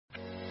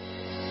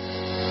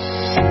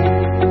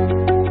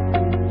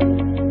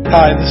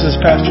Hi, this is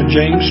Pastor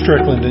James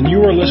Strickland, and you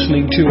are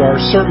listening to our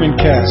sermon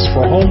cast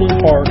for Homeland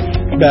Park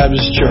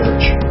Baptist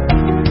Church.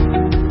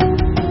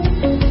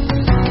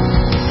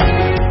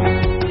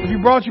 If you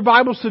brought your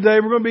Bibles today,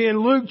 we're going to be in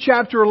Luke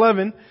chapter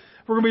 11.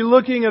 We're going to be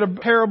looking at a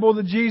parable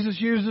that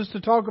Jesus uses to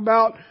talk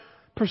about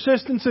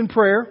persistence in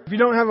prayer. If you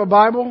don't have a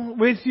Bible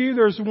with you,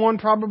 there's one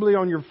probably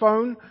on your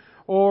phone,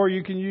 or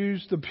you can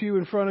use the pew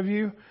in front of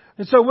you.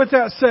 And so with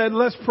that said,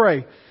 let's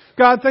pray.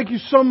 God, thank you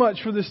so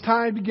much for this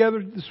time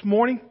together this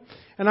morning.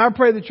 And I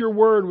pray that your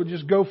word would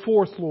just go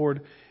forth,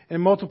 Lord,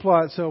 and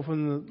multiply itself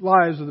in the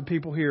lives of the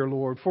people here,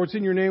 Lord. For it's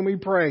in your name we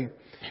pray.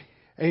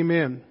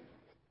 Amen.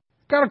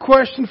 Got a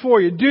question for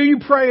you. Do you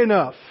pray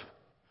enough?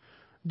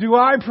 Do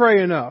I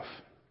pray enough?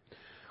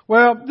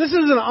 Well, this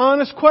is an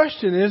honest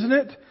question, isn't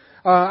it?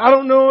 I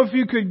don't know if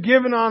you could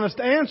give an honest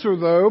answer,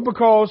 though,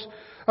 because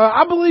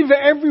I believe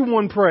that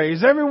everyone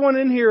prays. Everyone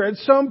in here at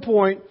some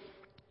point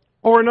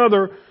or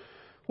another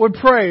would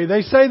pray.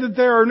 They say that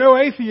there are no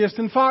atheists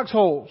in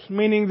foxholes,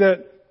 meaning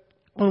that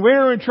when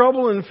we're in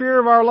trouble and in fear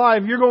of our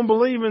life, you're going to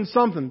believe in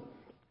something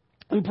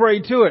and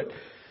pray to it.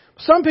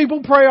 Some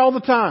people pray all the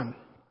time.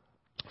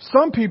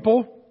 Some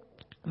people,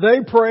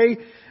 they pray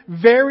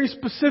very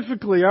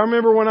specifically. I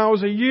remember when I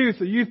was a youth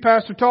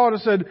pastor taught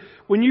us, said,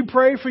 when you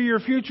pray for your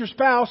future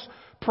spouse,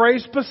 pray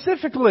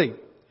specifically.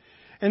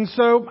 And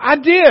so I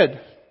did.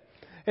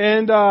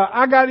 And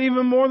I got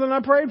even more than I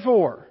prayed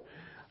for.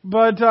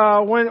 But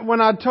when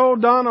I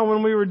told Donna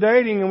when we were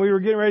dating and we were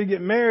getting ready to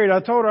get married,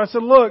 I told her, I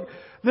said, look,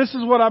 this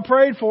is what I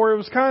prayed for. It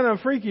was kind of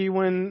freaky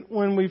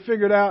when we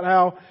figured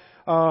out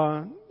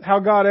how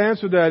God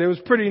answered that. It was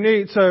pretty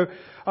neat. So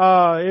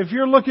if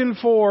you're looking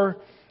for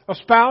a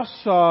spouse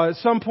at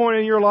some point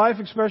in your life,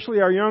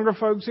 especially our younger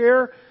folks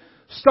here,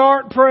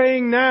 start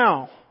praying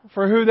now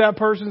for who that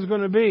person's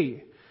going to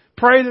be.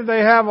 Pray that they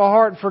have a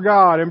heart for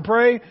God, and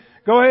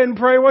go ahead and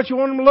pray what you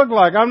want them to look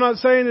like. I'm not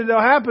saying that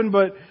it'll happen,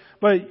 but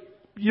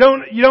you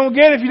don't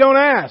get it if you don't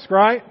ask,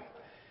 right?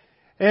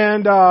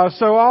 And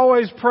so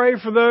always pray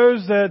for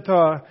those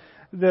that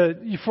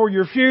for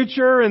your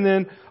future, and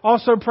then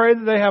also pray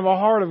that they have a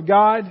heart of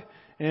God,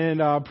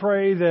 and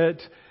pray that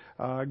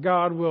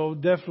God will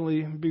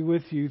definitely be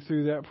with you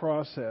through that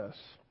process.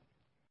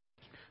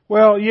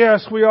 Well,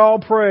 yes, we all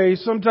pray.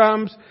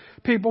 Sometimes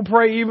people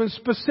pray even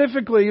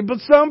specifically, but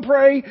some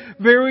pray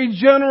very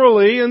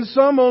generally, and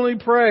some only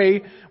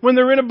pray when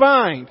they're in a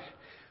bind.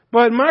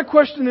 But my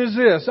question is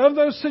this: of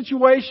those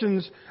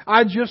situations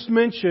I just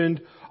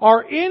mentioned,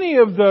 are any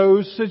of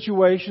those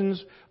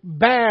situations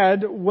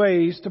bad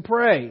ways to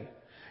pray?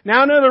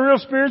 Now I know the real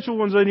spiritual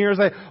ones in here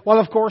say, well,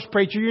 of course,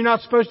 preacher, you're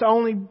not supposed to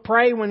only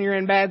pray when you're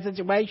in a bad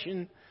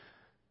situation.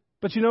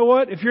 But you know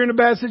what? If you're in a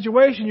bad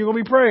situation, you're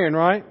going to be praying,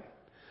 right?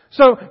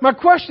 So my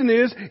question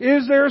is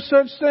there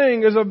such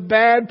thing as a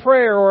bad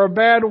prayer or a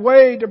bad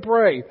way to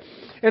pray?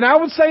 And I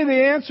would say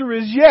the answer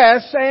is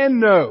yes and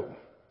no.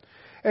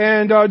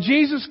 And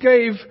Jesus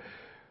gave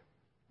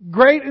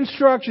great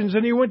instructions,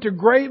 and He went to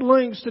great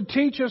lengths to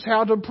teach us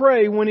how to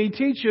pray when He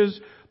teaches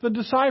the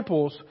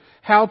disciples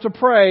how to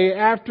pray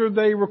after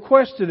they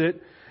requested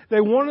it.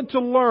 They wanted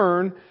to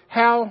learn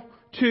how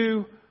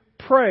to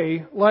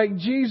pray like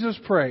Jesus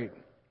prayed.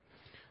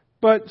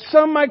 But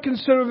some might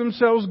consider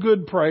themselves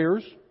good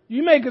prayers.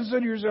 You may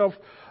consider yourself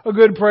a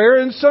good prayer,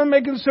 and some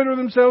may consider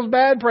themselves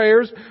bad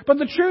prayers. But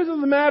the truth of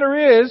the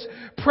matter is,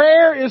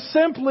 prayer is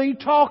simply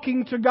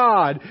talking to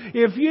God.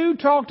 If you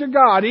talk to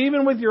God,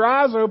 even with your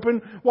eyes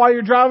open while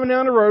you're driving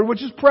down the road,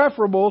 which is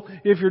preferable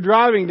if you're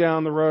driving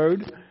down the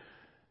road,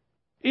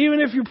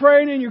 even if you're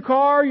praying in your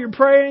car, you're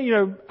praying,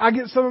 I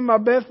get some of my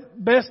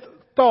best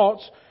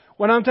thoughts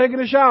when I'm taking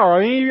a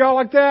shower. Any of y'all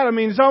like that?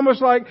 It's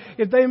almost like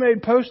if they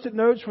made Post-it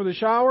notes for the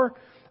shower.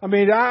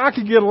 I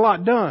could get a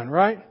lot done,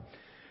 right?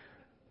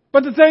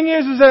 But the thing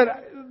is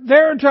that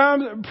there are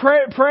times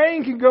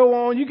praying can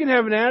go on. You can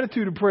have an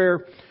attitude of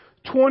prayer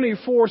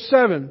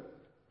 24/7.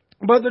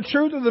 But the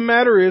truth of the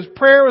matter is,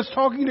 prayer is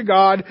talking to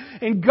God,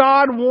 and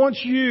God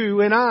wants you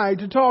and I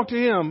to talk to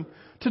Him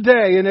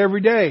today and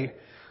every day.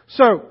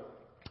 So,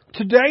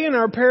 today in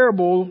our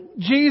parable,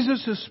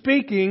 Jesus is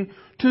speaking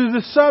to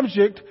the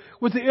subject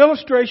with the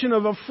illustration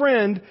of a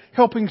friend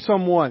helping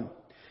someone.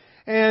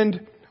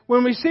 And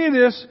when we see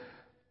this,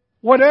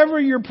 whatever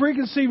your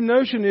preconceived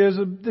notion is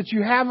that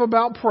you have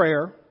about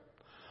prayer,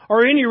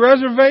 or any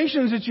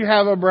reservations that you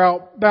have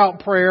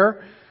about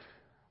prayer,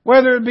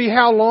 whether it be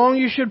how long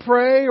you should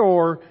pray,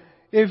 or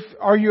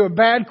are you a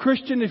bad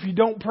Christian if you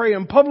don't pray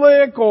in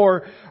public,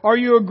 or are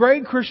you a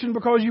great Christian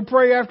because you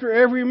pray after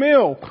every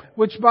meal?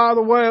 Which, by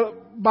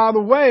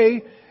the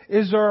way,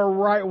 is there a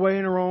right way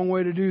and a wrong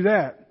way to do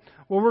that?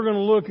 Well, we're going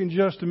to look in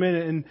just a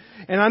minute,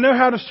 and I know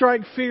how to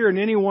strike fear in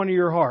any one of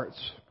your hearts.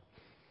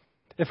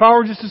 If I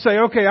were just to say,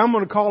 okay, I'm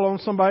going to call on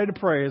somebody to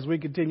pray as we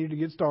continue to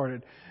get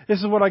started, this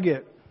is what I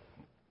get.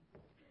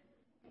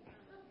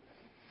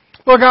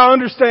 Look, I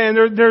understand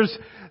there's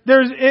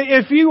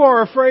if you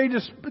are afraid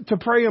to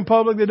pray in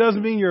public, that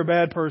doesn't mean you're a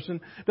bad person.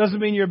 Doesn't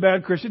mean you're a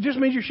bad Christian. It just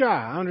means you're shy.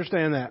 I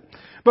understand that.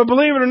 But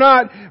believe it or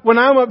not, when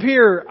I'm up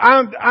here,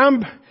 I've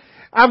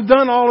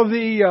done all of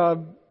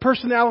the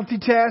personality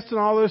test and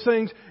all those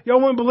things. Y'all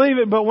wouldn't believe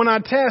it, but when I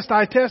test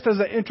as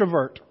an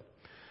introvert.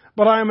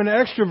 But I am an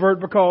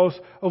extrovert because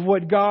of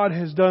what God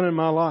has done in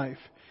my life.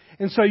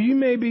 And so you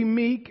may be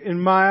meek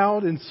and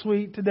mild and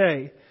sweet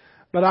today,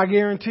 but I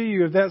guarantee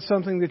you if that's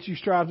something that you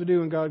strive to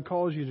do and God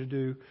calls you to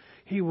do,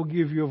 He will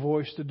give you a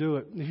voice to do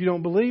it. If you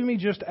don't believe me,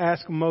 just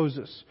ask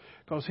Moses,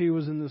 because he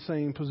was in the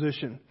same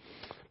position.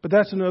 But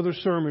that's another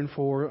sermon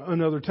for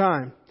another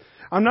time.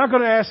 I'm not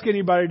going to ask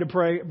anybody to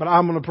pray, but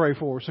I'm going to pray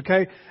for us,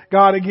 okay?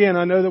 God, again,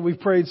 I know that we've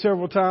prayed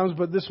several times,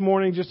 but this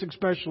morning, just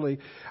especially,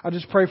 I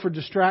just pray for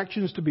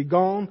distractions to be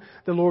gone,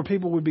 that, Lord,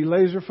 people would be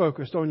laser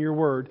focused on your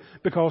word,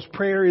 because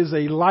prayer is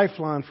a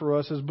lifeline for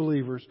us as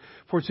believers.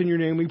 For it's in your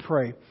name we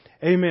pray.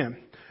 Amen.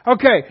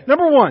 Okay,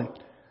 number one,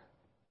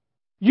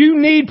 you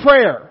need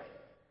prayer.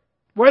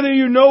 Whether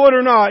you know it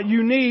or not,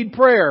 you need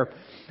prayer.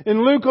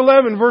 In Luke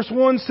 11, verse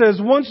 1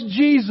 says, once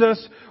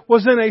Jesus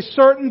was in a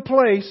certain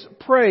place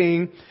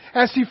praying,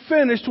 as he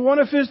finished, one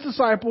of his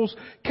disciples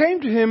came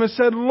to him and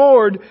said,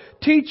 Lord,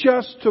 teach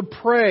us to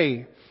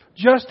pray,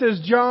 just as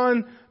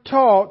John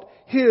taught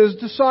his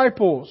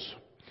disciples.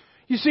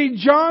 You see,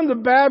 John the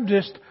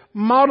Baptist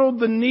modeled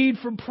the need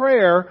for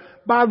prayer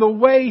by the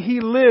way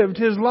he lived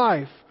his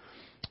life.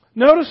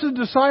 Notice the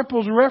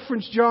disciples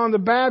reference John the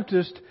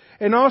Baptist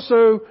and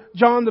also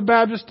John the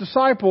Baptist's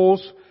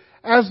disciples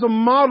as the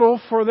model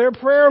for their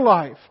prayer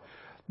life.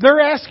 They're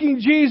asking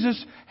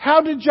Jesus,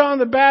 how did John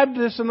the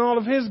Baptist and all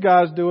of his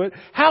guys do it?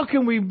 How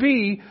can we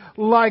be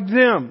like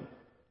them?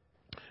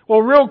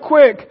 Well, real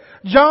quick,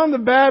 John the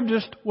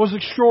Baptist was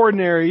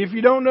extraordinary. If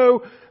you don't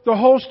know the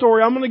whole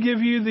story, I'm going to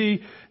give you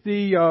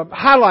the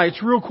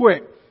highlights real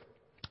quick.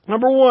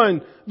 Number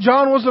one,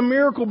 John was a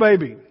miracle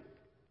baby.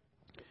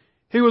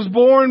 He was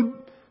born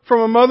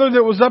from a mother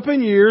that was up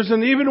in years,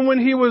 and even when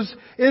he was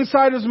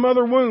inside his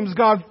mother's womb,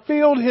 God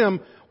filled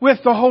him with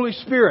the Holy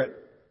Spirit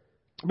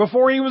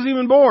before he was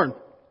even born.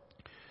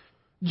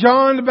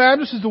 John the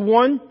Baptist is the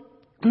one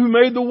who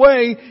made the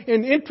way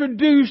and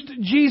introduced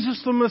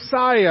Jesus the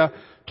Messiah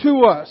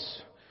to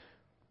us.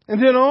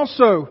 And then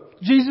also,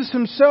 Jesus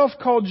himself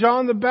called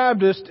John the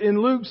Baptist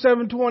in Luke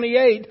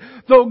 7:28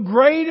 the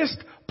greatest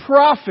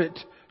prophet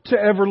to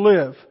ever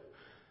live.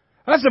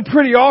 That's a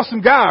pretty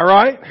awesome guy,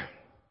 right?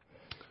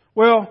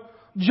 Well,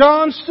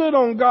 John stood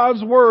on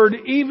God's word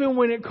even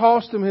when it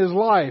cost him his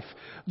life.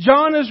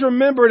 John is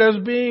remembered as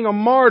being a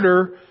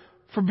martyr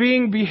for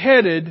being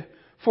beheaded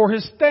for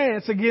his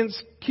stance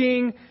against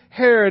King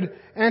Herod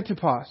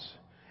Antipas.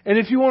 And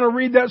if you want to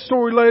read that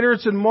story later,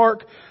 it's in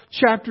Mark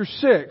chapter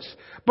 6.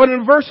 But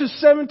in verses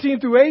 17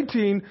 through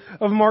 18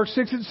 of Mark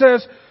 6, it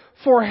says,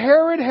 for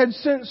Herod had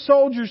sent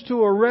soldiers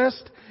to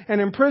arrest and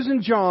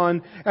imprison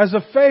John as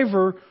a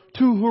favor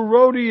to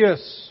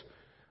Herodias.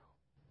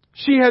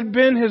 She had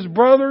been his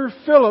brother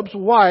Philip's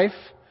wife,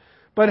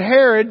 but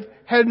Herod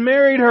had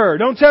married her.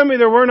 Don't tell me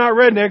there were not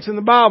rednecks in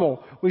the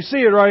Bible. We see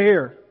it right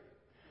here.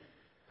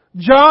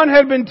 John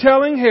had been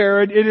telling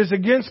Herod, it is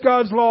against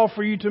God's law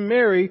for you to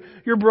marry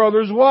your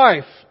brother's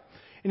wife.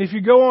 And if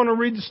you go on and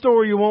read the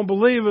story, you won't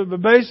believe it,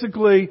 but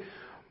basically,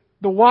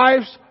 the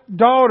wife's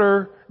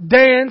daughter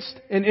danced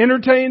and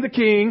entertained the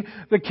king.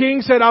 The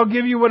king said, I'll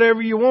give you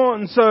whatever you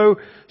want. And so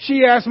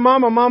she asked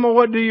Mama,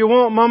 what do you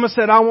want? Mama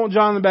said, I want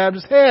John the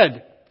Baptist's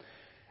head.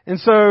 And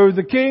so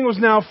the king was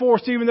now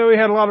forced, even though he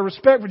had a lot of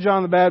respect for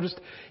John the Baptist,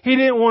 he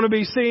didn't want to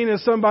be seen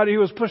as somebody who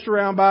was pushed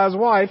around by his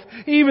wife,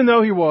 even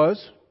though he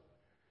was.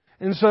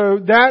 And so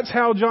that's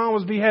how John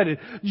was beheaded.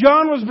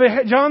 John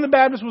the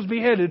Baptist was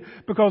beheaded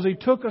because he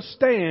took a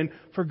stand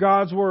for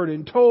God's word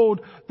and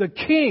told the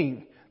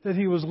king that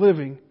he was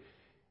living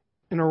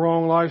in a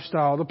wrong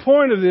lifestyle. The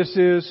point of this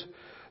is,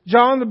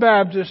 John the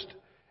Baptist,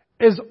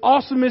 as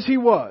awesome as he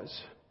was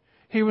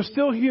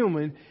still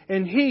human,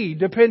 and he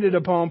depended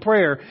upon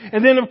prayer.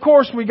 And then, of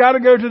course, we got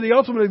to go to the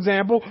ultimate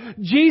example.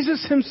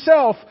 Jesus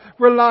himself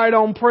relied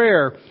on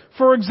prayer.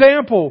 For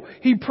example,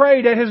 he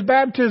prayed at his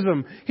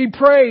baptism. He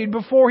prayed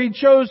before he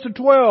chose the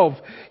 12.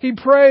 He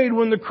prayed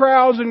when the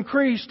crowds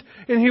increased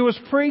and he was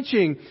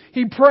preaching.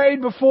 He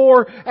prayed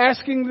before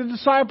asking the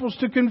disciples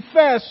to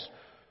confess,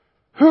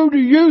 who do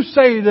you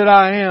say that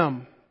I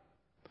am?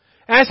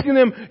 Asking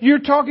them, you're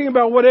talking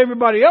about what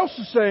everybody else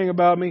is saying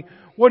about me.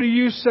 What do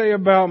you say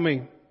about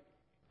me?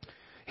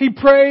 He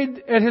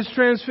prayed at his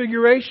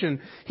transfiguration.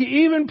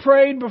 He even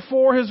prayed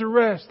before his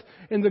arrest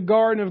in the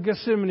Garden of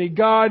Gethsemane.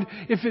 God,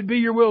 if it be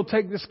your will,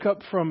 take this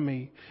cup from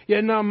me.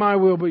 Yet not my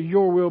will, but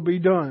your will be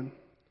done.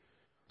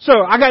 So,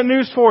 I got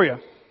news for you.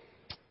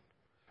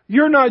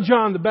 You're not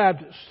John the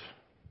Baptist.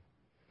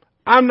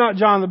 I'm not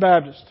John the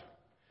Baptist.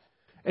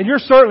 And you're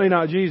certainly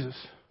not Jesus.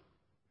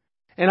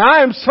 And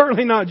I am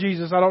certainly not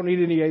Jesus. I don't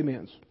need any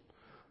amens.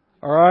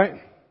 Alright?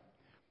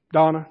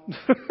 Donna.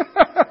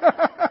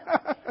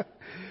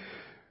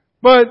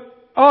 But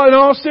in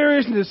all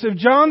seriousness, if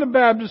John the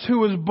Baptist, who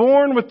was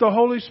born with the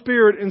Holy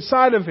Spirit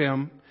inside of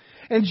him,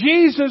 and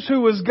Jesus,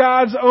 who was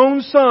God's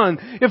own Son,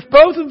 if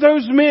both of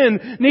those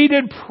men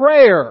needed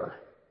prayer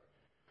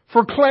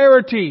for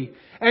clarity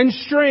and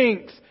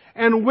strength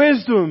and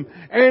wisdom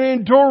and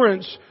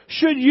endurance,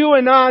 should you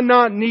and I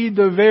not need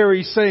the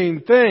very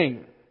same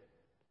thing?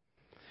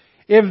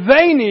 If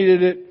they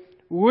needed it,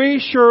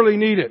 we surely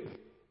need it.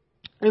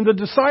 And the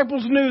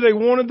disciples knew they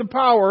wanted the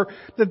power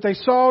that they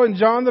saw in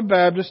John the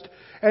Baptist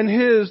and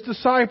his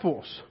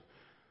disciples.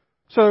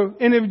 And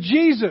if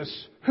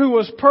Jesus, who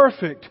was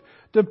perfect,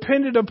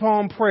 depended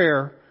upon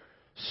prayer,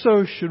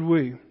 so should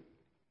we.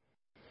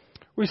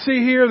 We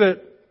see here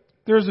that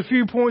there's a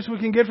few points we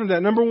can get from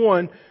that. Number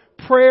one,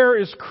 prayer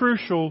is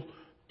crucial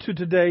to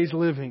today's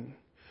living.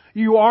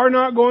 You are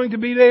not going to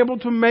be able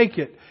to make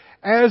it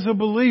as a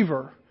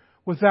believer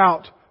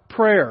without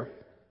prayer.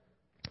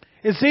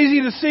 It's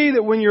easy to see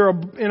that when you're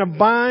in a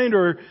bind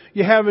or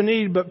you have a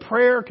need, but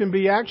prayer can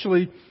be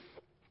actually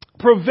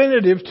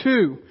preventative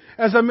too.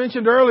 As I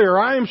mentioned earlier,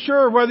 I am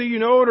sure whether you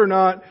know it or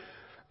not,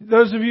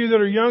 those of you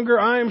that are younger,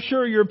 I am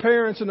sure your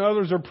parents and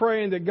others are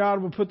praying that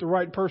God will put the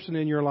right person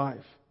in your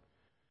life.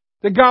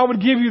 That God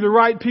would give you the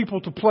right people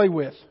to play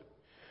with.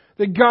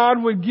 That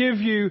God would give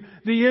you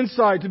the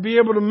insight to be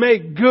able to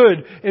make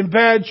good and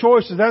bad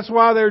choices. That's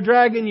why they're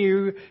dragging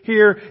you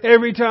here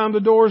every time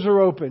the doors are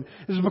open.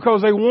 It's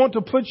because they want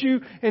to put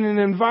you in an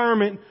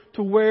environment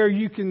to where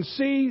you can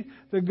see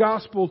the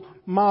gospel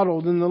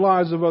modeled in the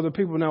lives of other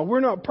people. Now, we're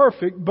not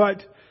perfect,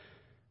 but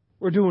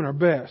we're doing our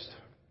best.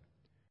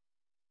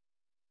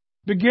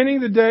 Beginning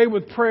the day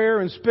with prayer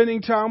and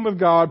spending time with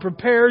God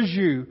prepares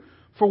you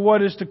for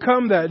what is to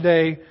come that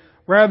day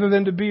rather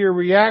than to be a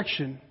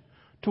reaction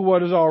to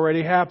what has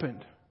already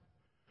happened.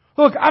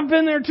 Look, I've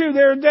been there too.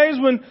 There are days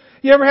when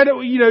you ever had it,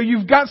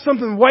 you've got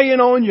something weighing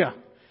on you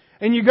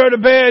and you go to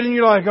bed and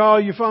you're like, oh,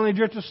 you finally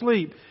drift to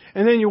sleep.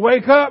 And then you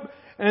wake up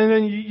and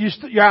then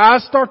your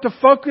eyes start to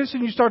focus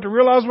and you start to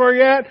realize where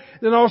you're at.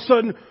 Then all of a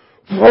sudden,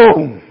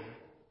 boom!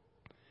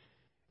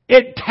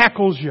 It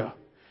tackles you.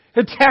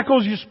 It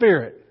tackles your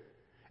spirit.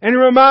 And it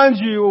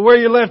reminds you of where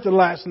you left it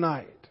last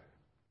night.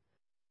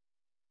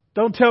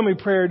 Don't tell me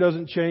prayer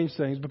doesn't change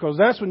things, because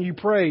that's when you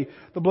pray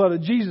the blood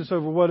of Jesus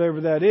over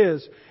whatever that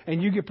is,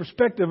 and you get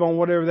perspective on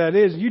whatever that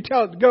is, and you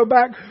tell it to go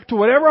back to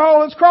whatever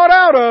hole it's crawled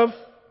out of,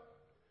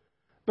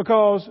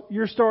 because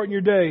you're starting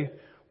your day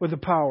with the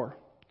power.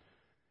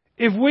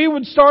 If we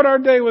would start our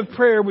day with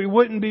prayer, we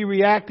wouldn't be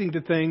reacting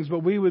to things,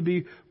 but we would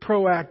be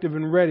proactive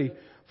and ready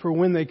for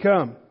when they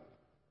come.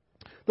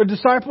 The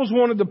disciples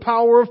wanted the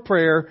power of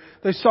prayer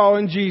they saw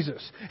in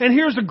Jesus. And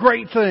here's the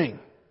great thing.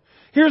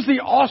 Here's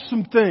the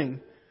awesome thing.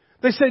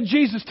 They said,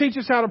 Jesus, teach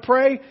us how to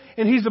pray,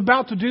 and He's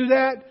about to do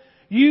that.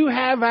 You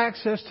have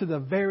access to the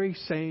very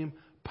same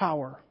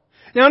power.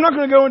 Now, I'm not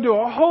going to go into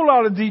a whole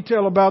lot of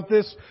detail about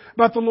this,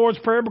 about the Lord's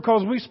Prayer,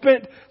 because we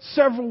spent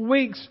several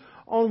weeks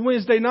on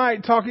Wednesday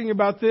night talking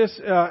about this.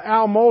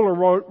 Al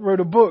Mohler wrote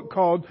a book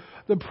called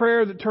The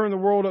Prayer That Turned the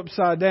World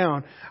Upside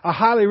Down. I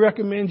highly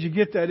recommend you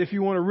get that if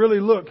you want to really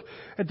look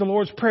at the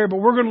Lord's Prayer.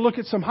 But we're going to look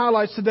at some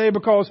highlights today,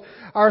 because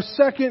our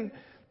second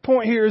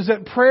point here is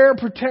that prayer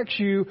protects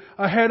you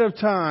ahead of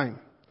time.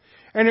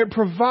 And it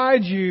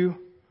provides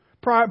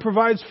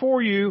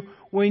for you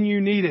when you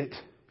need it.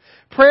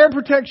 Prayer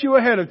protects you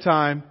ahead of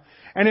time,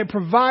 and it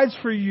provides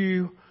for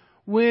you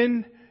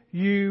when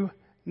you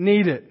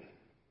need it.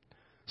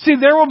 See,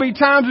 there will be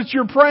times that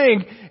you're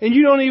praying and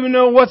you don't even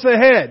know what's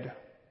ahead.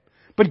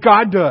 But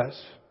God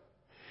does.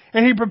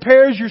 And He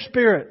prepares your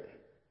spirit.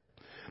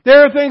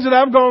 There are things that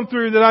I've gone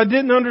through that I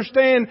didn't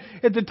understand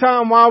at the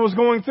time while I was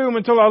going through them,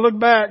 until I looked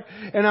back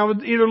and I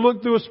would either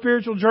look through a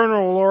spiritual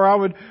journal, or I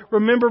would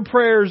remember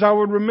prayers, I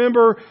would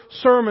remember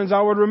sermons,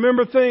 I would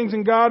remember things,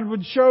 and God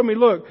would show me,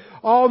 look,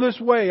 all this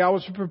way I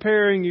was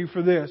preparing you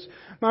for this.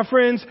 My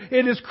friends,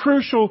 it is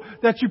crucial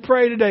that you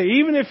pray today.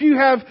 Even if you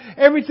have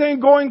everything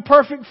going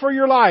perfect for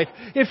your life.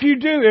 If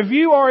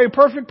you are a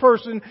perfect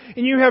person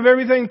and you have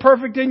everything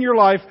perfect in your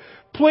life,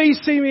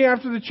 please see me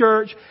after the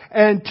church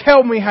and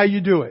tell me how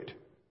you do it.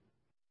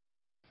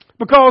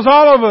 Because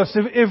all of us,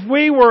 if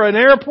we were an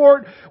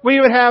airport, we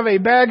would have a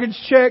baggage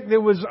check that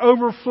was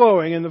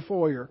overflowing in the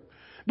foyer.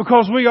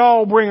 Because we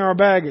all bring our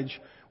baggage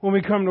when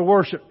we come to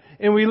worship.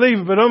 And we leave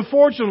it. But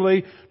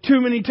unfortunately,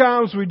 too many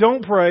times we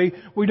don't pray,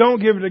 we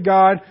don't give it to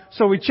God,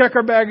 so we check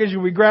our baggage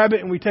and we grab it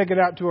and we take it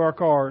out to our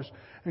cars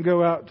and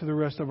go out to the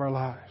rest of our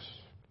lives.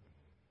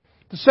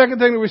 The second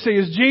thing that we see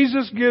is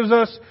Jesus gives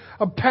us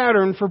a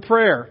pattern for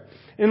prayer.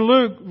 In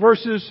Luke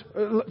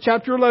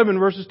chapter 11,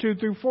 verses 2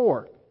 through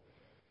 4.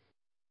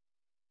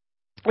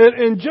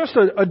 And just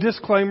a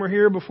disclaimer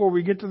here before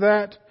we get to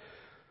that.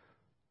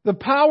 The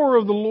power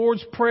of the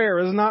Lord's Prayer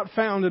is not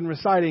found in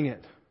reciting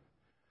it.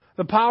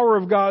 The power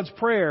of God's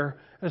prayer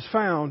is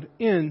found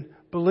in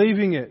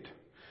believing it.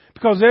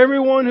 Because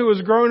everyone who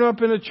has grown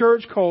up in a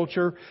church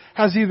culture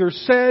has either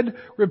said,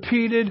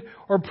 repeated,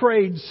 or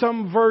prayed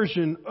some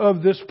version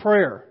of this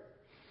prayer.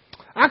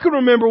 I can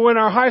remember when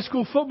our high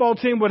school football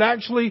team would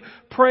actually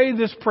pray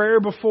this prayer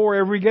before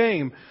every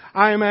game.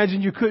 I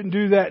imagine you couldn't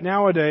do that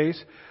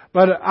nowadays.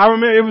 But I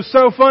remember it was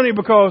so funny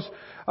because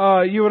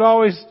you would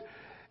always,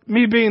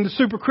 me being the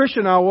super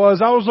Christian I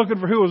was looking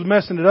for who was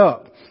messing it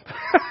up.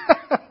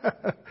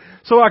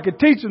 So I could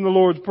teach them the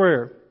Lord's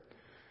Prayer.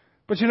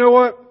 But you know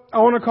what? I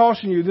want to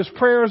caution you, this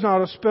prayer is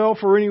not a spell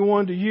for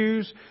anyone to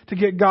use to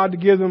get God to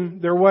give them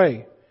their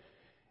way.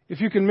 If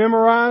you can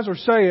memorize or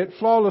say it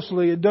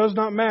flawlessly, it does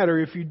not matter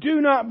if you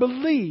do not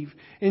believe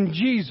in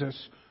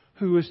Jesus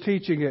who is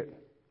teaching it.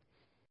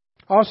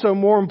 Also,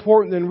 more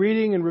important than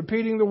reading and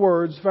repeating the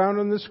words found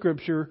in the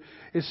Scripture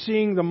is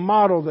seeing the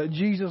model that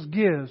Jesus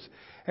gives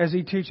as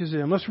He teaches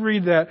them. Let's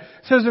read that.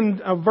 It says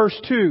in verse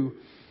 2,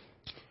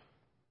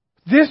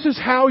 "This is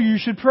how you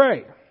should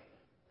pray.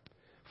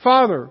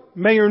 Father,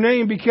 may your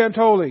name be kept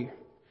holy.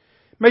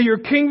 May your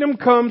kingdom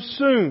come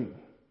soon.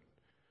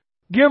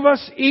 Give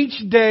us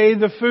each day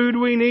the food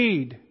we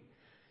need,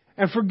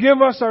 and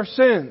forgive us our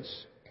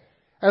sins,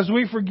 as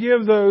we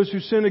forgive those who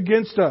sin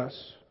against us.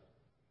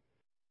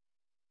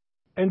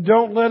 And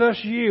don't let us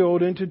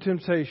yield into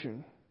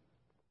temptation."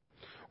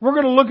 We're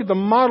going to look at the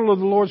model of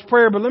the Lord's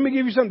Prayer, but let me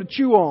give you something to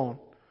chew on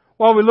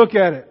while we look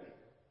at it.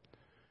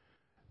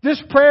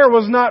 This prayer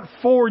was not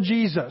for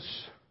Jesus.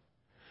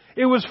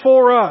 It was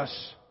for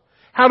us.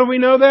 How do we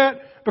know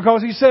that?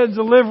 Because He said,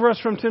 "Deliver us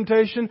from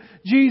temptation."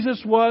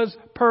 Jesus was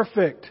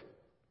perfect.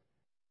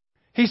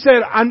 He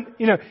said,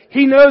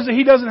 He knows that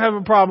He doesn't have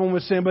a problem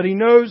with sin, but He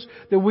knows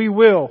that we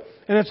will.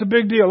 And it's a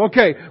big deal.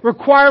 Okay,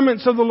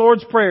 requirements of the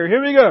Lord's Prayer.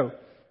 Here we go.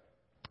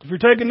 If you're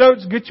taking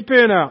notes, get your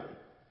pen out.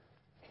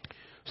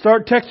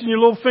 Start texting your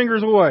little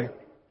fingers away.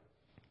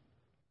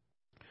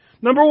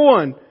 Number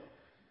 1,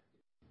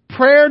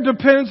 prayer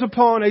depends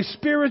upon a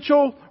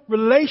spiritual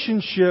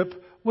relationship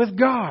with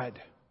God.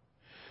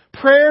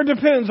 Prayer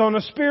depends on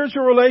a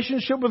spiritual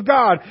relationship with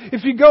God.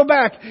 If you go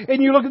back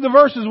and you look at the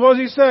verses, what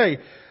does He say?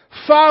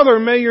 Father,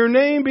 may your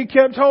name be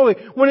kept holy.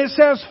 When it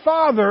says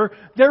Father,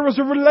 there was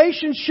a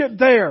relationship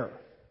there.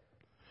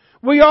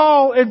 We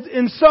all,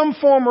 in some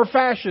form or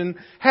fashion,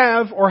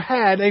 have or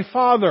had a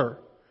father,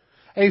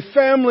 a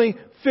family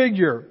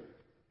figure.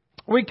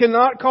 We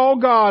cannot call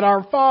God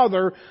our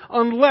Father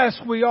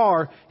unless we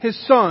are His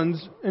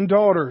sons and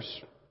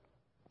daughters.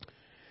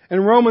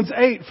 And Romans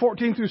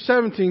 8:14 through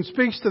 17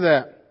 speaks to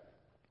that.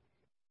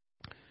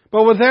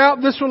 But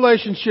without this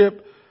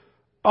relationship,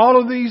 all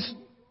of these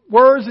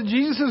words that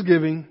Jesus is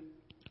giving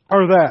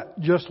are that,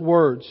 just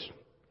words.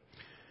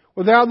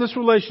 Without this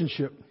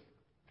relationship.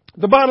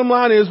 The bottom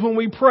line is when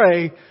we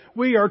pray,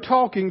 we are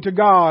talking to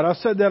God. I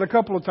said that a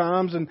couple of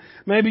times, and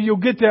maybe you'll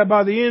get that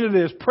by the end of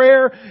this.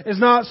 Prayer is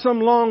not some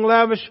long,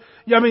 lavish...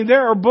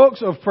 there are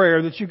books of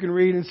prayer that you can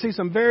read and see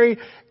some very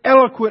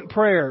eloquent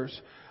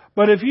prayers.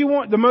 But if you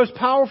want, the most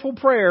powerful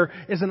prayer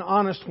is an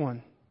honest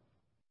one.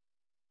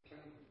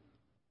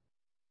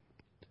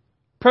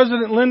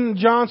 President Lyndon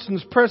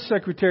Johnson's press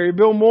secretary,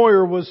 Bill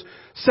Moyer, was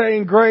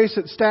saying grace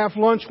at staff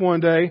lunch one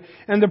day,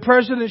 and the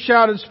president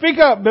shouted, "Speak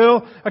up,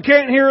 Bill! I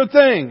can't hear a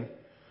thing!"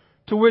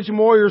 To which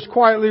Moyers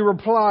quietly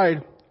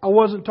replied, "I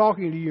wasn't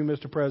talking to you,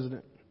 Mr.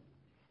 President."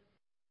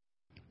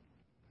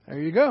 There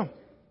you go.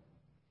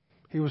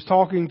 He was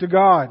talking to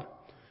God.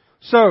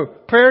 So,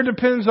 prayer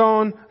depends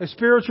on a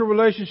spiritual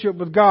relationship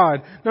with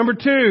God. Number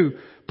 2,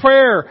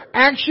 prayer.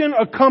 Action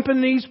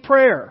accompanies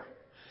prayer.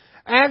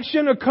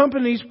 Action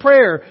accompanies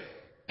prayer.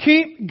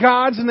 Keep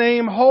God's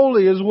name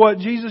holy is what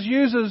Jesus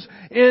uses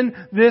in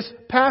this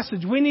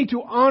passage. We need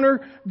to honor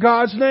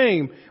God's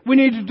name. We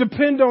need to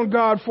depend on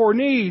God for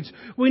needs.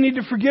 We need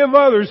to forgive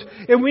others.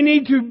 And we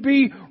need to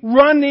be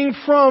running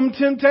from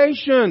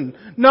temptation,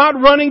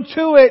 not running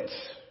to it.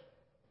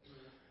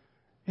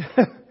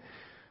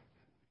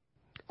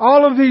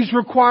 All of these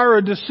require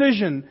a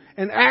decision,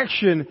 an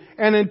action,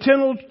 and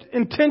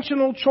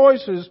intentional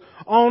choices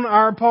on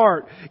our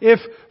part. If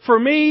for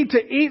me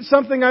to eat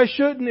something I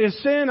shouldn't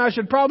is sin, I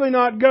should probably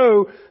not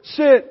go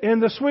sit in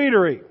the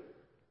sweetery.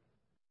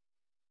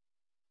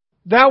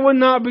 That would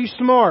not be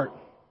smart.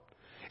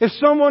 If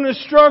someone is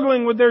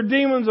struggling with their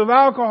demons of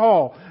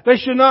alcohol, they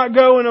should not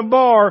go in a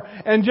bar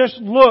and just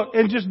look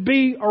and just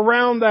be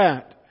around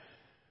that.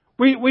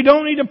 We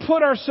don't need to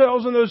put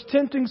ourselves in those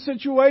tempting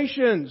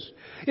situations.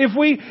 If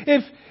we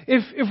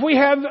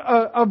have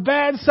a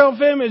bad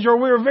self-image or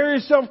we're very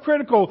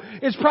self-critical,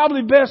 it's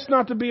probably best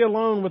not to be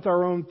alone with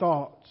our own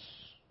thoughts.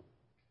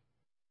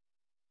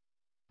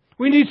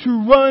 We need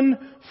to run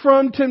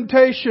from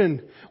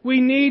temptation.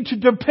 We need to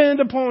depend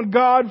upon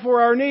God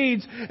for our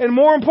needs. And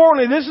more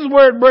importantly, this is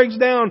where it breaks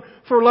down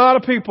for a lot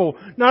of people.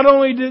 Not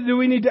only do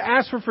we need to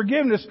ask for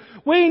forgiveness,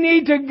 we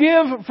need to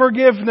give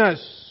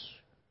forgiveness.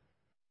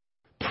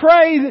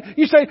 Pray.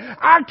 You say,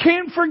 "I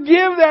can't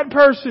forgive that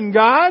person,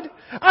 God."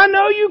 I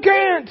know you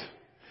can't.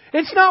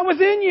 It's not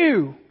within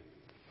you.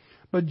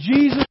 But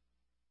Jesus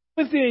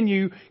within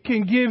you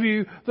can give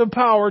you the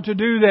power to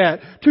do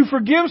that. To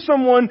forgive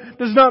someone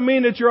does not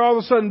mean that you're all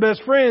of a sudden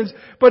best friends,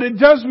 but it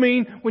does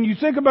mean when you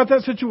think about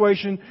that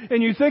situation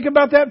and you think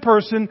about that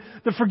person,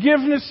 the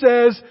forgiveness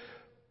says,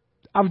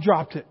 "I've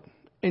dropped it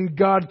and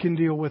God can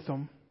deal with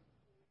them.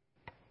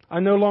 I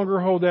no longer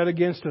hold that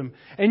against them."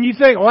 And you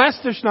think, "Well,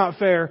 that's just not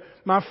fair."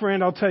 My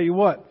friend, I'll tell you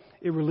what,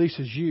 it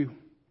releases you.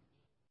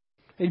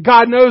 And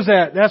God knows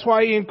that. That's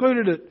why He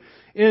included it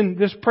in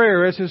this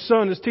prayer as His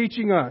Son is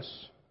teaching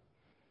us.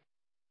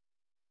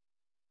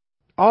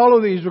 All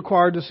of these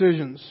require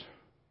decisions.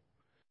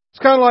 It's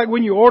kind of like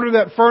when you order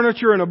that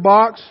furniture in a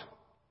box,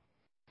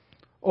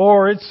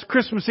 or it's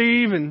Christmas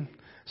Eve and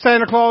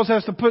Santa Claus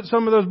has to put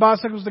some of those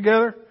bicycles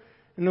together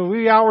in the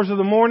wee hours of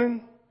the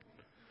morning.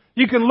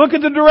 You can look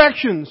at the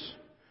directions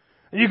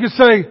and you can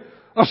say,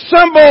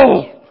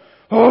 assemble!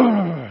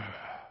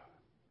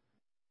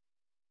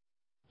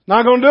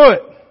 Not going to do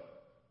it.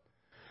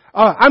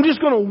 I'm just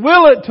going to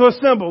will it to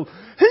assemble.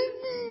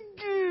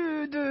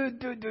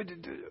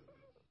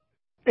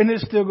 And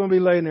it's still going to be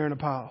laying there in a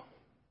pile.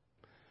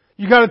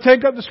 You got to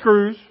take up the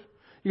screws.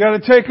 You got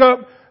to take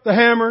up the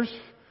hammers.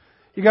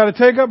 You got to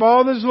take up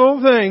all these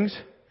little things,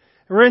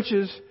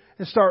 wrenches,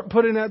 and start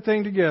putting that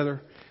thing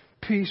together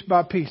piece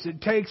by piece.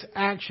 It takes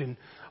action.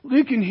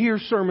 You can hear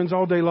sermons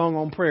all day long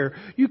on prayer.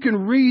 You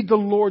can read the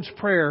Lord's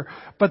Prayer,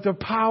 but the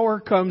power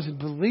comes in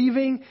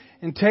believing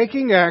and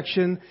taking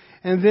action.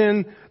 And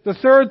then the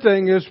third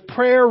thing is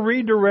prayer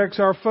redirects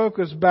our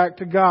focus back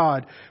to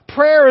God.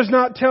 Prayer is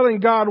not telling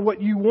God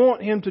what you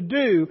want Him to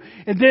do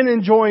and then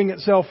enjoying it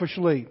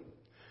selfishly.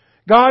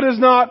 God is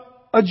not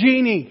a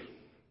genie.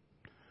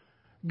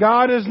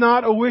 God is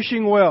not a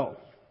wishing well.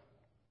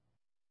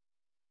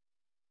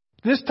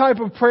 This type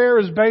of prayer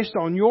is based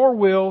on your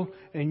will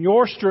and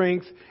your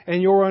strength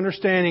and your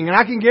understanding. And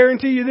I can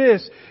guarantee you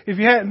this, if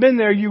you hadn't been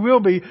there, you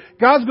will be.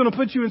 God's going to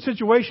put you in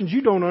situations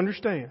you don't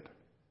understand.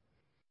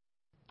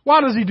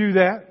 Why does He do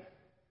that?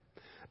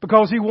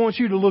 Because He wants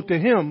you to look to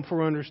Him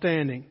for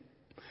understanding.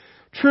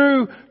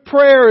 True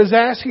prayer is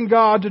asking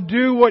God to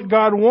do what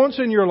God wants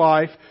in your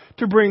life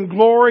to bring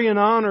glory and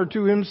honor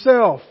to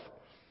Himself.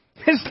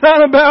 It's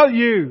not about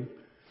you.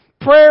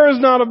 Prayer is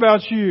not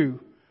about you.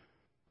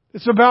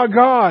 It's about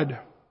God.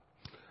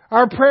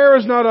 Our prayer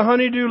is not a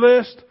honey-do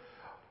list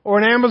or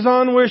an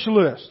Amazon wish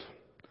list.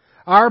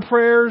 Our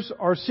prayers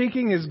are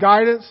seeking His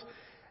guidance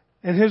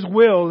and His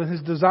will and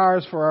His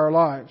desires for our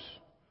lives.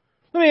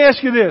 Let me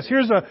ask you this.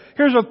 Here's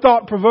a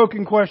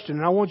thought-provoking question,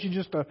 and I want you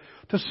just to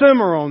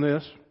simmer on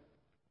this.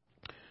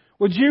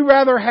 Would you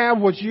rather have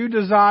what you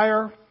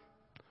desire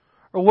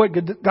or what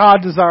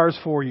God desires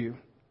for you?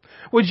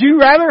 Would you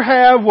rather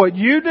have what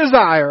you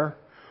desire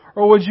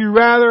or would you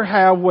rather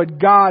have what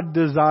God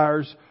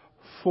desires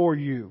for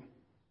you?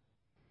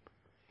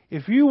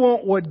 If you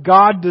want what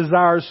God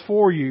desires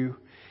for you,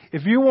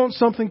 if you want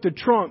something to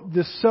trump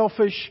this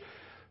selfish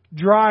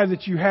drive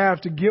that you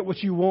have to get what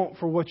you want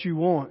for what you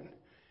want,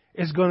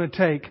 it's going to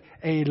take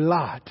a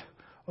lot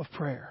of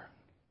prayer.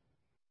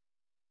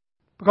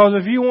 Because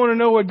if you want to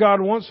know what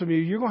God wants from you,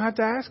 you're going to have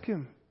to ask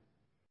Him.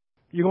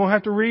 You're going to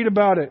have to read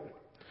about it.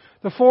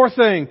 The fourth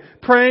thing,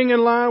 praying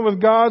in line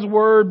with God's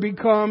Word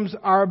becomes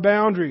our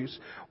boundaries.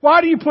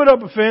 Why do you put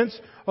up a fence?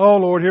 Oh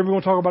Lord, here we're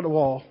going to talk about the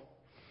wall.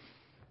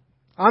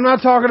 I'm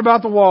not talking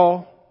about the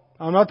wall.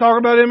 I'm not talking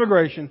about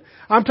immigration.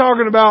 I'm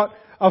talking about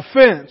a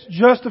fence,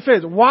 just a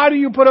fence. Why do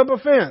you put up a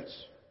fence?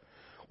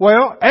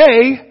 Well,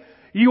 A,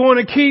 you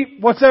want to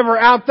keep what's ever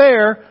out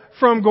there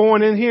from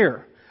going in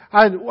here.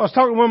 I was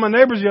talking to one of my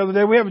neighbors the other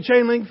day. We have a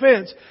chain link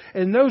fence,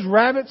 and those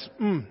rabbits,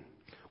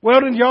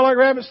 Weldon, y'all like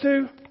rabbits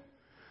too?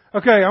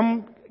 Okay,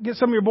 I'm going to get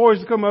some of your boys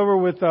to come over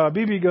with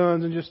BB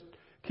guns and just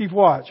keep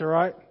watch, all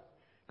right?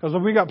 Because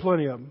we got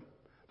plenty of them.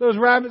 Those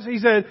rabbits, he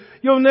said,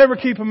 you'll never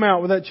keep them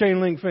out with that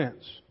chain link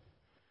fence.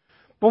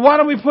 But why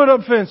do we put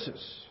up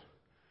fences?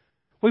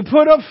 We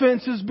put up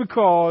fences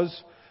because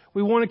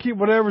we want to keep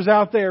whatever's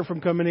out there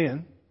from coming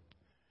in.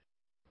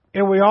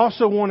 And we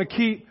also want to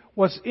keep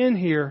what's in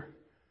here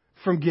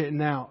from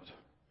getting out.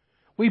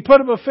 We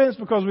put up a fence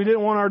because we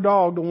didn't want our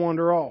dog to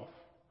wander off.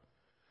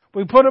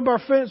 We put up our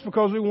fence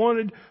because we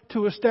wanted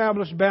to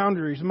establish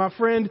boundaries. My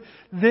friend,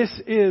 this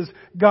is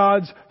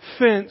God's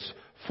fence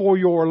for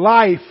your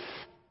life.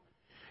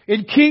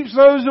 It keeps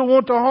those that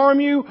want to harm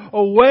you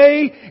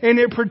away, and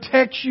it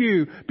protects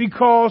you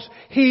because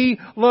He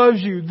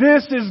loves you.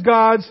 This is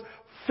God's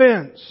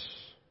fence.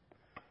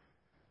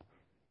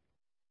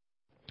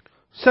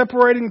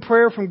 Separating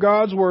prayer from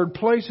God's Word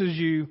places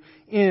you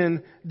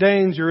in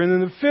danger. And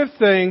then the fifth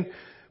thing,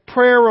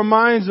 prayer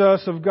reminds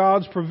us of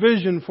God's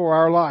provision for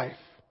our life.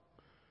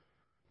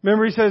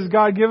 Remember, He says,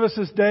 God, give us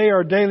this day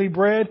our daily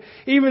bread.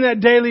 Even that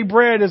daily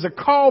bread is a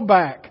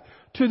callback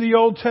to the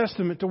Old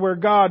Testament, to where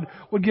God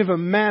would give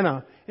them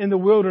manna in the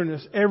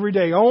wilderness every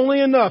day. Only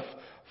enough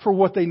for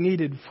what they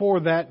needed for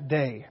that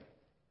day.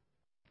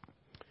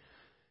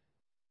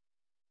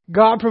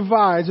 God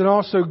provides, and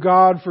also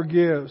God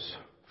forgives.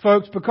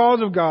 Folks,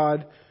 because of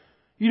God,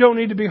 you don't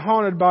need to be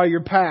haunted by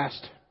your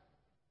past,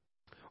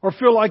 or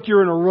feel like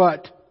you're in a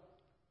rut,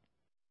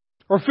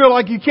 or feel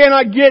like you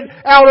cannot get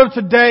out of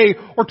today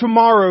or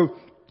tomorrow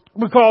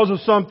because of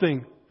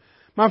something.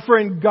 My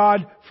friend,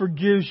 God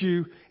forgives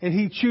you, and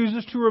He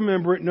chooses to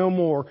remember it no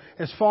more,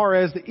 as far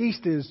as the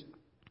east is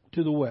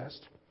to the west.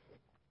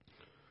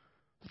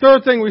 The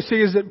third thing we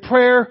see is that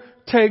prayer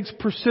takes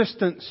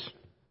persistence.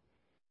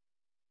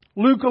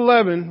 Luke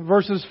 11,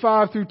 verses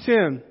 5 through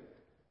 10.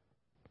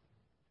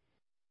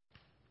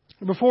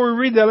 Before we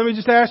read that, let me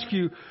just ask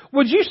you,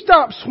 would you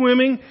stop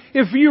swimming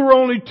if you were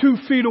only 2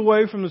 feet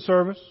away from the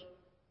service?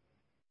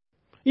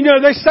 You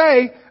know, they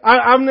say,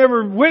 I've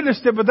never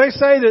witnessed it, but they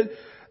say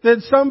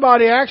that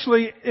somebody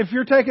actually, if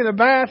you're taking a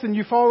bath and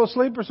you fall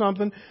asleep or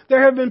something,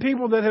 there have been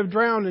people that have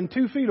drowned in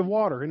 2 feet of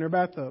water in their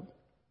bathtub.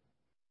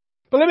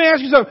 But let me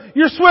ask you something.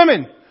 You're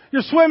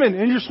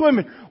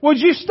swimming. Would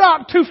you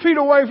stop 2 feet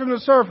away from the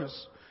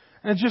surface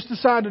and just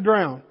decide to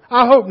drown?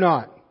 I hope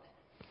not.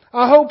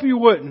 I hope you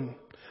wouldn't.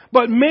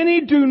 But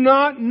many do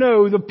not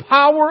know the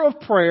power of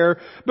prayer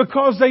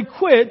because they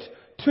quit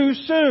too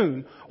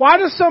soon. Why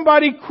does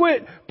somebody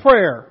quit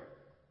prayer?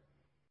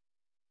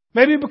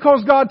 Maybe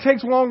because God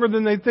takes longer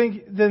than they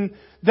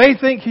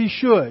think He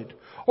should.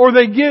 Or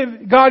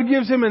God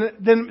gives them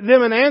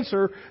an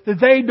answer that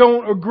they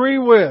don't agree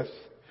with.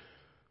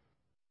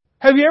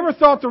 Have you ever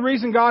thought the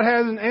reason God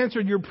hasn't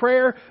answered your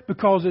prayer?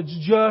 Because it's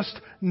just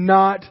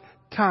not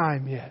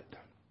time yet.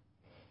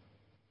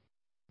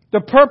 The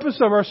purpose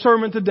of our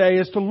sermon today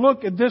is to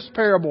look at this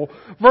parable.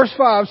 Verse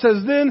 5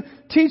 says, "Then,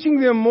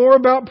 teaching them more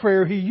about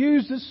prayer, He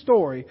used this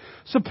story.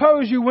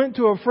 Suppose you went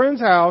to a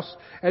friend's house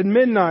at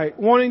midnight,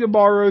 wanting to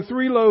borrow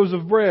 3 loaves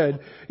of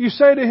bread. You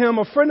say to him,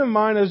 'A friend of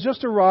mine has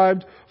just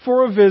arrived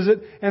for a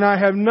visit, and I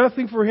have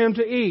nothing for him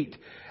to eat.'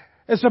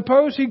 And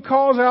suppose he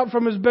calls out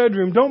from his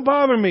bedroom, 'Don't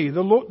bother me.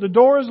 The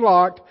door is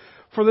locked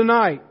for the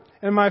night,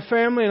 and my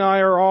family and I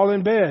are all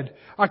in bed.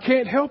 I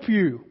can't help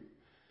you.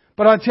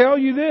 But I tell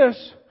you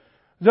this,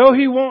 though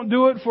he won't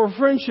do it for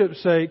friendship's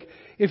sake,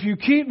 if you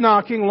keep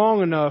knocking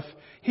long enough,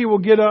 he will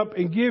get up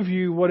and give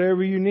you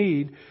whatever you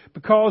need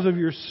because of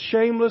your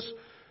shameless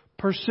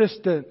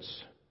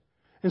persistence.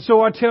 And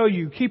so I tell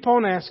you, keep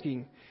on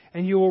asking,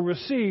 and you will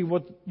receive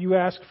what you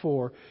ask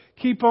for.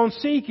 Keep on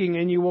seeking,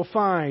 and you will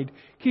find.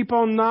 Keep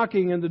on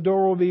knocking, and the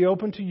door will be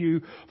open to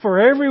you. For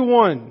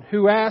everyone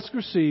who asks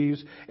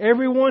receives,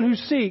 everyone who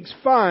seeks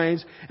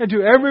finds, and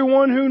to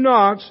everyone who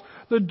knocks,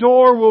 the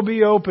door will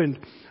be opened."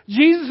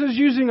 Jesus is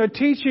using a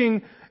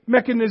teaching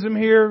mechanism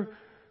here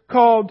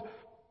called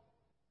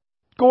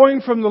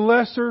going from the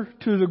lesser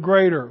to the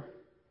greater.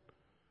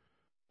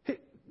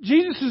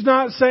 Jesus is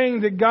not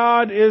saying that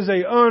God is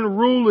an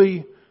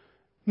unruly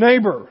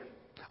neighbor.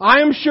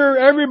 I am sure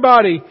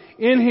everybody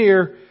in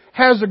here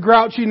has a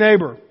grouchy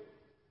neighbor.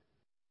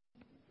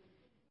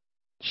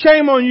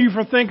 Shame on you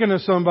for thinking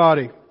of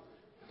somebody.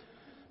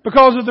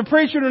 Because if the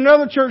preacher in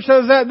another church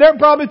says that, they're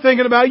probably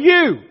thinking about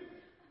you.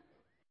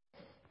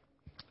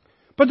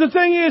 But the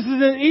thing is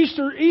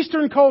in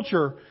Eastern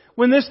culture,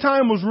 when this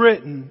time was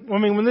written,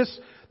 when this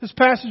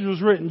passage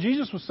was written,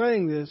 Jesus was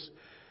saying this.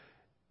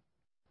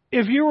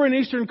 If you were in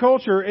Eastern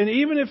culture, and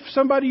even if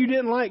somebody you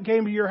didn't like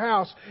came to your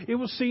house, it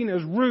was seen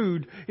as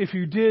rude if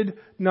you did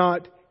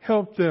not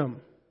help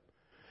them.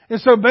 And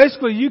so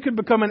basically you could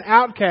become an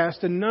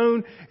outcast and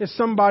known as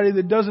somebody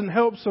that doesn't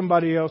help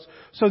somebody else.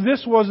 So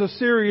this was a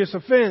serious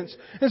offense.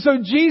 And so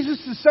Jesus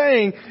is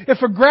saying,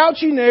 if a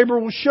grouchy neighbor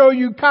will show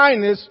you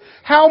kindness,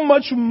 how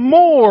much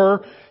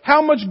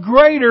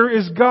greater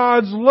is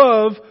God's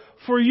love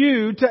for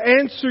you to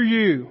answer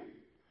you?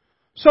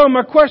 So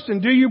my question,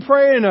 do you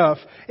pray enough?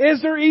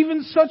 Is there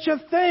even such a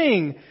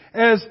thing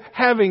as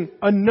having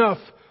enough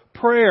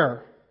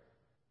prayer?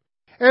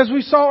 As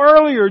we saw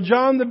earlier,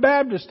 John the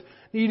Baptist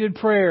needed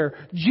prayer.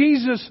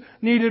 Jesus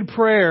needed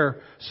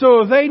prayer.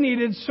 So if they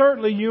needed,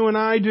 certainly you and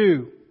I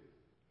do.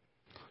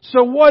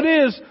 So what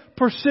is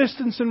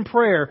persistence in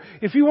prayer?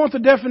 If you want the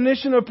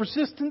definition of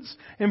persistence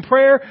in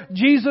prayer,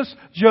 Jesus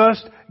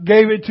just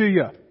gave it to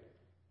you.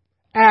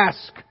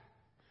 Ask,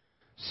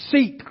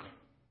 seek,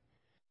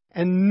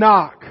 and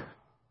knock.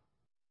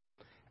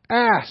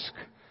 Ask,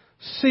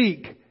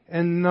 seek,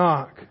 and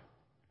knock.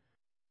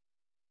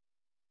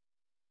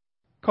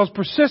 Because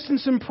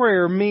persistence in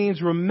prayer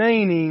means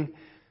remaining.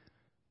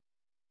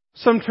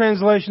 Some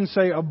translations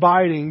say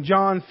abiding.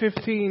 John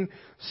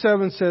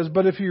 15:7 says,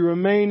 "But if you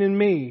remain in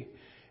me,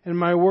 and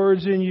my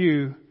words in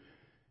you,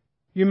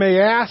 you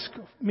may ask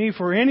me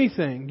for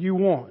anything you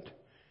want,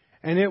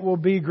 and it will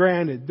be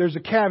granted." There's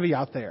a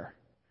caveat there.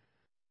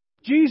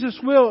 Jesus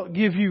will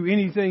give you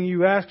anything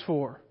you ask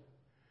for.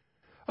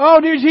 "Oh,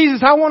 dear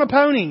Jesus, I want a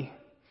pony."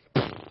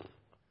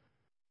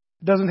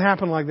 It doesn't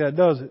happen like that,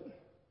 does it?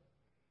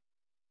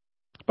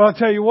 But I'll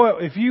tell you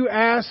what, if you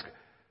ask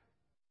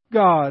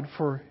God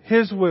for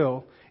His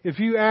will, if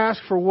you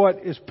ask for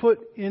what is put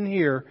in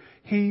here,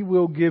 He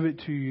will give it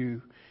to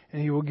you.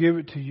 And He will give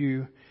it to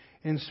you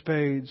in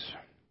spades.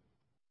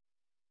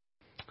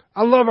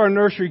 I love our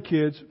nursery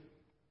kids.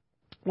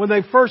 When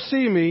they first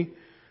see me,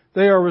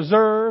 they are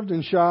reserved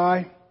and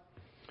shy.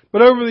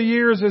 But over the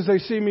years, as they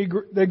see me,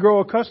 they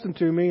grow accustomed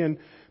to me. And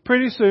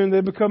pretty soon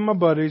they become my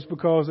buddies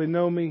because they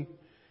know me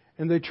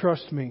and they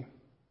trust me.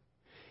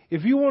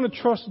 If you want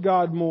to trust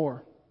God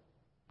more,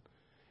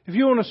 if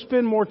you want to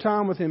spend more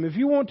time with Him, if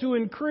you want to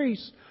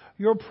increase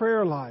your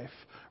prayer life,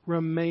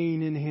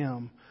 remain in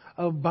Him.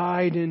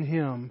 Abide in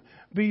Him.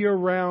 Be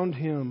around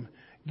Him.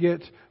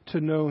 Get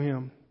to know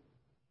Him.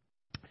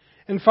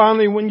 And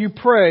finally, when you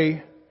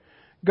pray,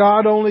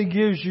 God only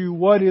gives you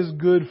what is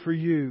good for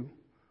you.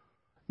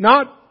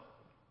 Not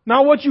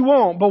what you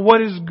want, but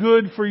what is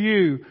good for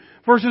you.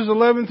 Verses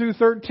 11 through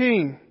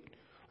 13.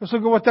 Let's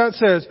look at what that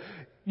says.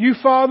 You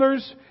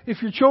fathers,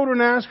 if your children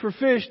ask for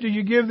fish, do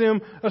you give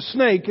them a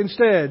snake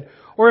instead?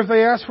 Or if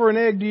they ask for an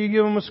egg, do you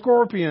give them a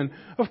scorpion?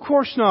 Of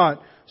course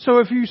not. So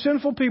if you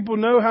sinful people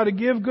know how to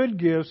give good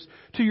gifts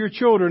to your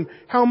children,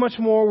 how much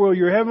more will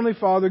your Heavenly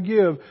Father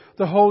give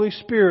the Holy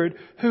Spirit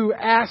who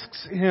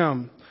asks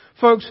Him?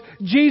 Folks,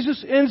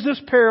 Jesus ends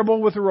this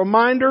parable with a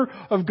reminder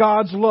of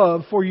God's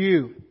love for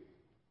you.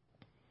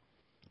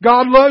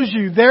 God loves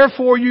you.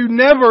 Therefore, you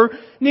never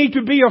need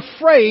to be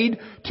afraid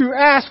to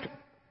ask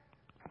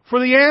for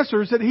the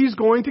answers that He's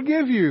going to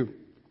give you.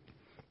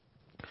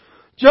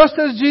 Just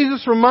as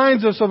Jesus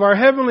reminds us of our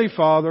Heavenly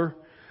Father,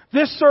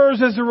 this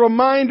serves as a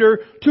reminder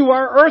to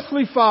our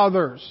earthly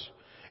fathers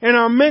and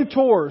our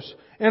mentors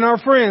and our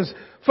friends.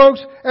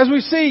 Folks, as we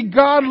see,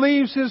 God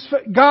leads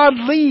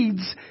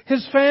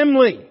His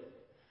family.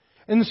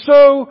 And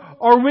so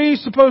are we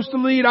supposed to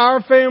lead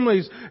our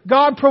families.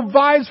 God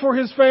provides for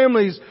His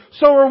families.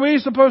 So are we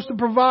supposed to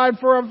provide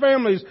for our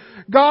families.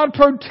 God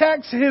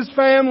protects His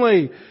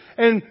family.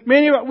 And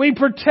we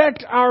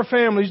protect our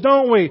families,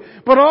 don't we?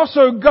 But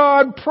also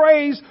God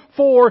prays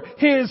for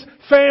His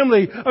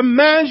family.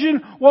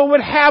 Imagine what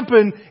would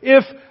happen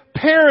if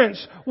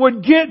parents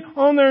would get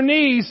on their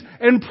knees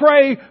and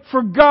pray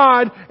for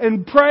God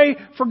and pray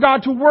for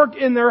God to work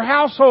in their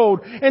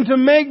household and to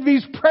make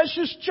these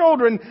precious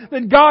children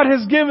that God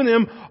has given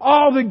them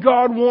all that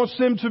God wants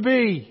them to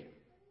be.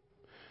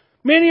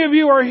 Many of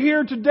you are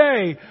here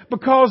today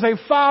because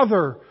a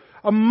father,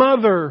 a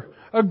mother,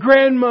 a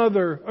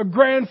grandmother, a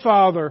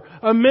grandfather,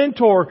 a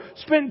mentor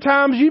spent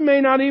times you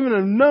may not even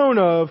have known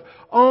of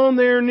on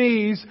their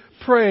knees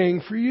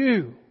praying for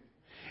you.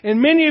 And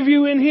many of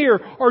you in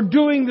here are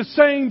doing the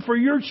same for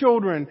your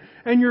children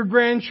and your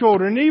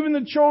grandchildren, even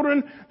the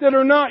children that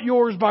are not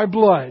yours by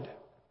blood.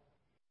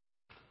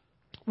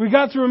 We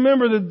got to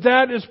remember that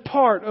that is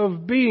part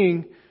of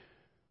being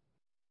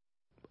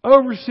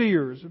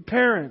overseers,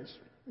 parents,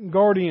 and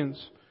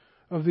guardians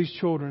of these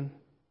children.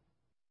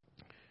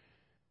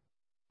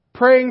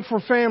 Praying for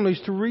families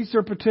to reach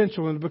their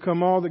potential and to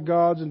become all that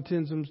God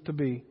intends them to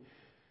be.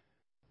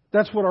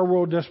 That's what our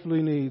world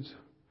desperately needs.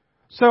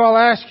 So I'll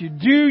ask you,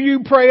 do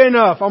you pray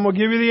enough? I'm going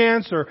to give you the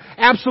answer.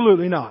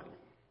 Absolutely not.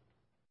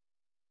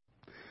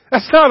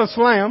 That's not a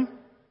slam.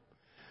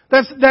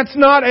 That's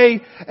not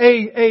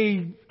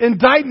a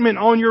indictment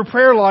on your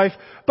prayer life.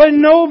 But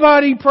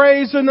nobody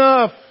prays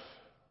enough.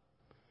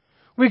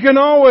 We can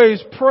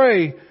always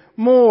pray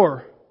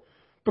more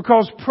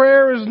because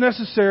prayer is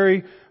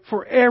necessary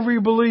for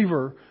every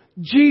believer.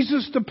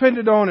 Jesus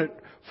depended on it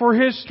for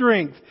His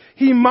strength.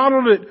 He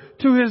modeled it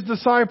to His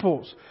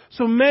disciples.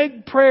 So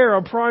make prayer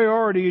a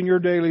priority in your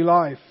daily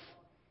life.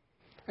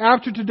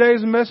 After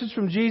today's message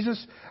from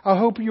Jesus, I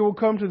hope you will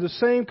come to the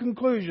same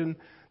conclusion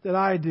that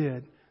I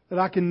did, that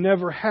I can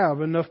never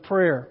have enough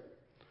prayer.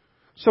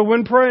 So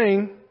when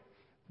praying,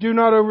 do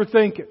not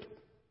overthink it.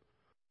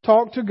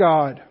 Talk to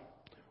God.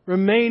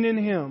 Remain in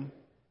Him.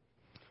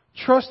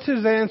 Trust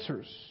His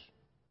answers.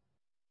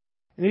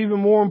 And even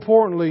more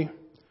importantly,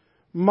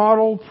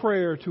 model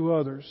prayer to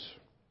others.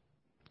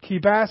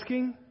 Keep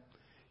asking,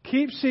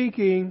 keep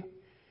seeking,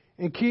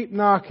 and keep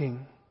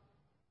knocking.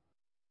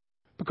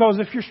 Because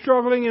if you're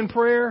struggling in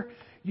prayer,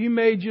 you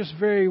may just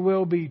very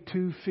well be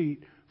 2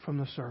 feet from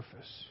the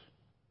surface.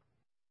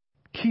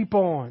 Keep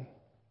on.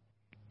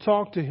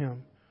 Talk to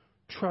Him.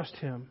 Trust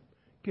Him.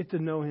 Get to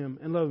know Him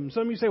and love Him.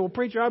 Some of you say, well,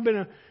 preacher, I've been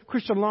a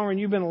Christian longer than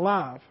you've been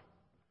alive.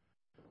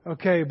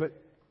 Okay, but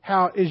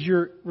how is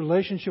your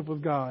relationship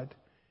with God?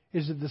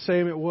 Is it the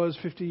same it was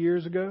 50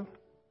 years ago?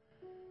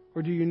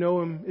 Or do you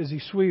know Him? Is He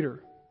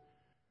sweeter?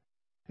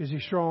 Is He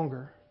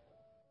stronger?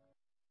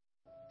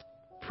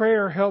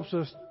 Prayer helps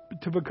us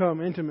to become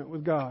intimate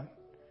with God.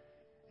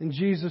 And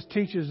Jesus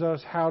teaches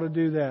us how to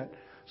do that.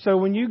 So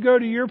when you go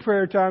to your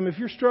prayer time, if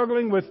you're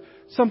struggling with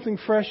something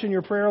fresh in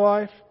your prayer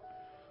life,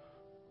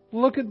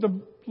 look at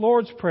the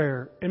Lord's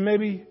Prayer and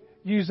maybe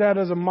use that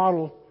as a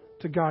model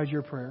to guide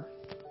your prayer.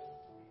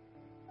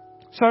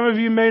 Some of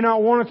you may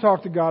not want to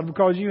talk to God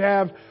because you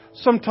have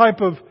some type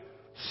of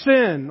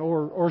sin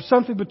or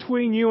something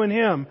between you and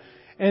Him.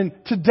 And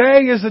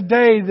today is a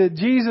day that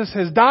Jesus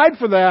has died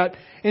for that,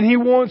 and He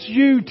wants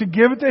you to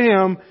give it to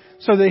Him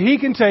so that He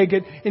can take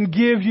it and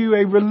give you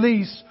a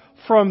release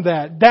from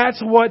that.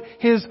 That's what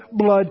His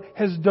blood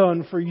has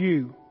done for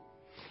you.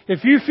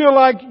 If you feel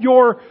like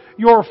your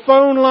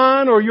phone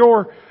line or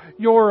your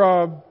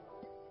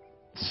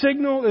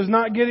signal is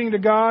not getting to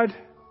God,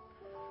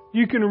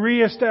 you can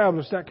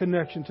reestablish that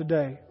connection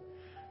today.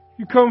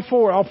 You come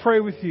forward. I'll pray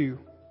with you.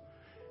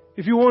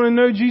 If you want to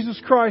know Jesus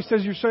Christ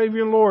as your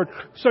Savior and Lord,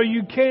 so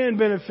you can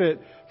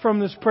benefit from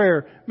this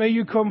prayer, may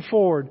you come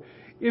forward.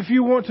 If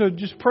you want to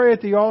just pray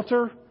at the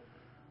altar,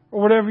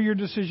 or whatever your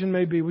decision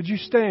may be, would you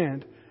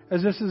stand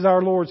as this is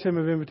our Lord's hymn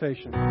of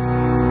invitation?